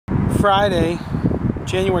Friday,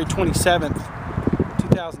 January 27th,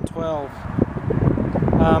 2012.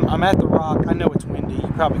 I'm at the Rock. I know it's windy.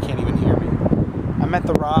 You probably can't even hear me. I'm at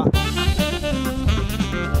the Rock.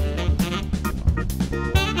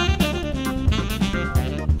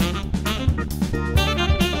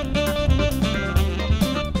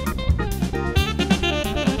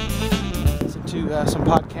 Listen to some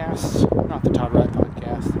podcasts. Not the Todd Wright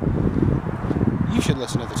podcast. You should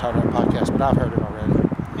listen to the Todd Wright podcast, but I've heard it already.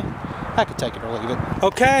 I could take it or leave it.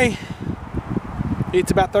 Okay.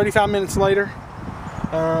 It's about 35 minutes later.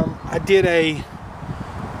 I did a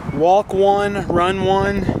walk one, run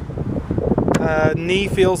one. Knee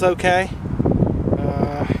feels okay.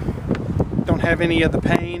 Don't have any of the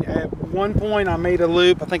pain. At one point I made a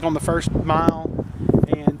loop, I think on the first mile,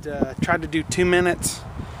 and tried to do 2 minutes,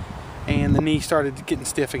 and the knee started getting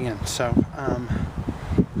stiff again. So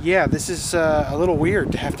yeah, this is a little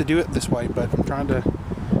weird to have to do it this way, but I'm trying to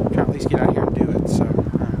at least get out here and do it. So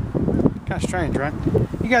kind of strange, right?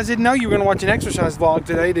 You guys didn't know you were going to watch an exercise vlog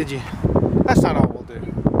today, did you? That's not all we'll do.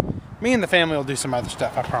 Me and the family will do some other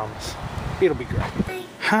stuff, I promise. It'll be great.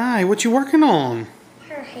 Hi, what you working on?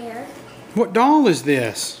 Her hair. What doll is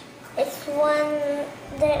this? It's one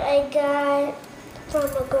that I got from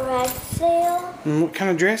a garage sale. And what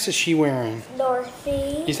kind of dress is she wearing?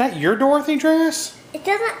 Dorothy. Is that your Dorothy dress? It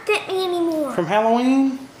doesn't fit me anymore. From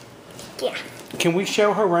Halloween? Yeah. Can we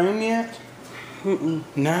show her room yet?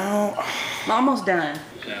 No. I'm almost done.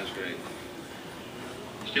 Sounds great.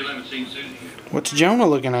 Still haven't seen Susie yet. What's Jonah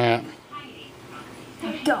looking at?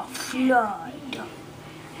 The flood. That's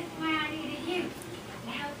why I needed you to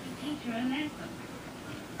help you teach her a lesson.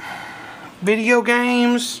 Video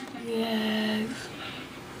games? Yes.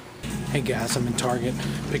 Hey guys, I'm in Target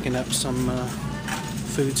picking up some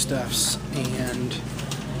foodstuffs, and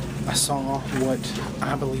I saw what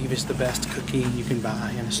I believe is the best cookie you can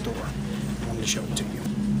buy in a store. I wanted to show it to you.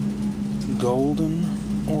 Golden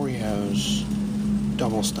Oreos,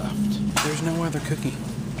 double stuffed. There's no other cookie.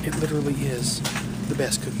 It literally is the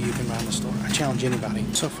best cookie you can buy in the store. I challenge anybody.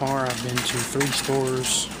 So far, I've been to 3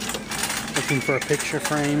 stores looking for a picture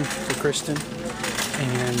frame for Kristen,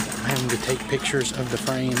 and I'm having to take pictures of the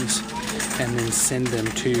frames and then send them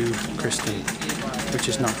to Kristen, which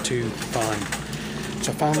is not too fun.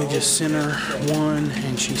 So I finally just sent her one,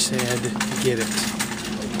 and she said, get it.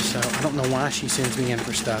 So I don't know why she sends me in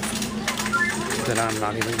for stuff that I'm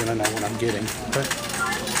not even going to know what I'm getting. But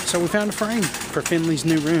so we found a frame for Finley's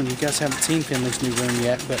new room. You guys haven't seen Finley's new room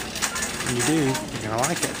yet, but when you do, you're going to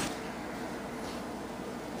like it.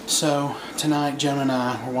 So tonight, Jonah and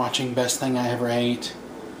I were watching Best Thing I Ever Ate,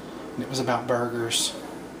 and it was about burgers.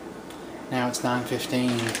 Now it's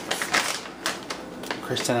 9:15.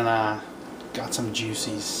 Kristen and I got some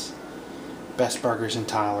Juicy's. Best burgers in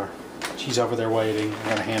Tyler. She's over there waiting. I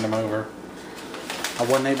gotta hand them over. I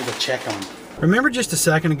wasn't able to check them. Remember just a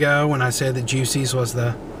second ago when I said that Juicy's was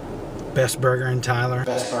the best burger in Tyler?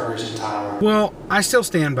 Best burgers in Tyler. Well, I still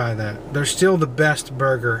stand by that. They're still the best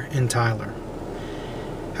burger in Tyler.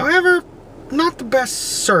 However, not the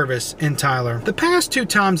best service in Tyler. The past 2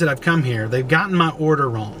 times that I've come here, they've gotten my order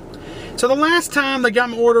wrong. So the last time they got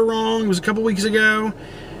my order wrong was a couple weeks ago.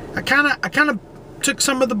 I kind of took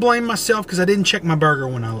some of the blame myself because I didn't check my burger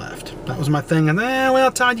when I left. That was my thing. And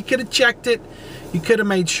well, Todd, you could have checked it. You could have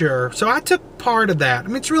made sure. So I took part of that. I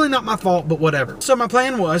mean, it's really not my fault, but whatever. So my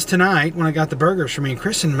plan was tonight, when I got the burgers for me and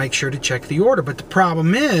Kristen, make sure to check the order. But the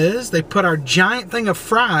problem is they put our giant thing of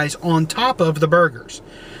fries on top of the burgers.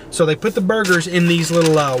 So they put the burgers in these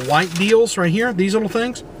little white deals right here, these little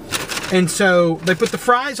things. And so they put the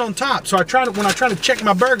fries on top. So when I try to check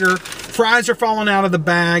my burger, fries are falling out of the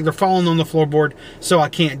bag. They're falling on the floorboard, so I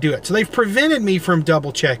can't do it. So they've prevented me from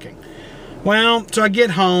double checking. Well, so I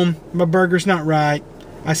get home. My burger's not right.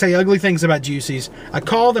 I say ugly things about Juicy's. I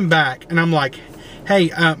call them back, and I'm like,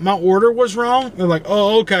 hey, my order was wrong. They're like,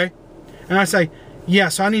 oh, okay. And I say, yeah,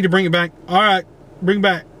 so I need to bring it back. All right, bring it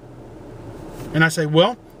back. And I say,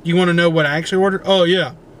 well, you want to know what I actually ordered? Oh,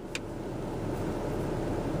 yeah.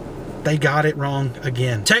 They got it wrong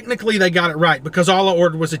again. Technically, they got it right because all I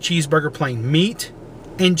ordered was a cheeseburger plain, meat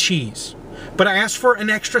and cheese. But I asked for an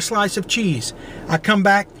extra slice of cheese. I come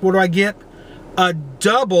back, what do I get? A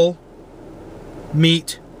double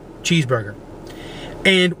meat cheeseburger.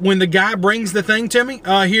 And when the guy brings the thing to me,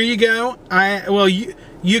 here you go. Well,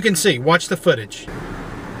 you can see. Watch the footage.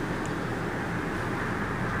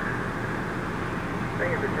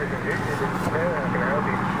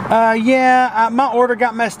 Yeah, my order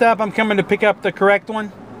got messed up. I'm coming to pick up the correct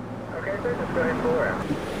one. Okay, so just go ahead for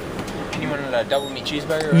it. And you wanted a double meat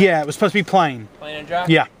cheeseburger? Right? Yeah, it was supposed to be plain. Plain and dry?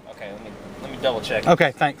 Yeah. Okay, let me double check.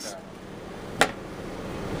 Okay, thanks.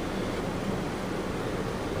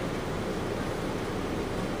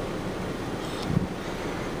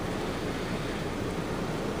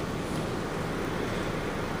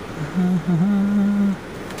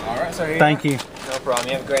 All right, so here Thank you. No problem.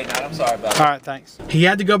 You have a great night. I'm sorry about All that. right, thanks. He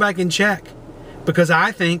had to go back and check because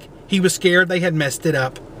I think he was scared they had messed it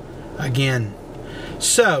up again.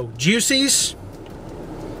 So, Juicies,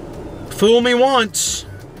 fool me once.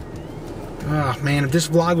 Oh man, if this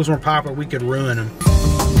vlog was more popular, we could ruin him.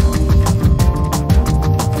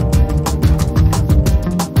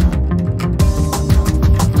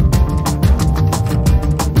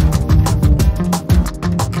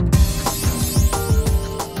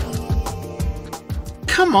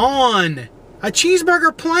 Come on! A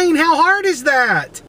cheeseburger plain, how hard is that?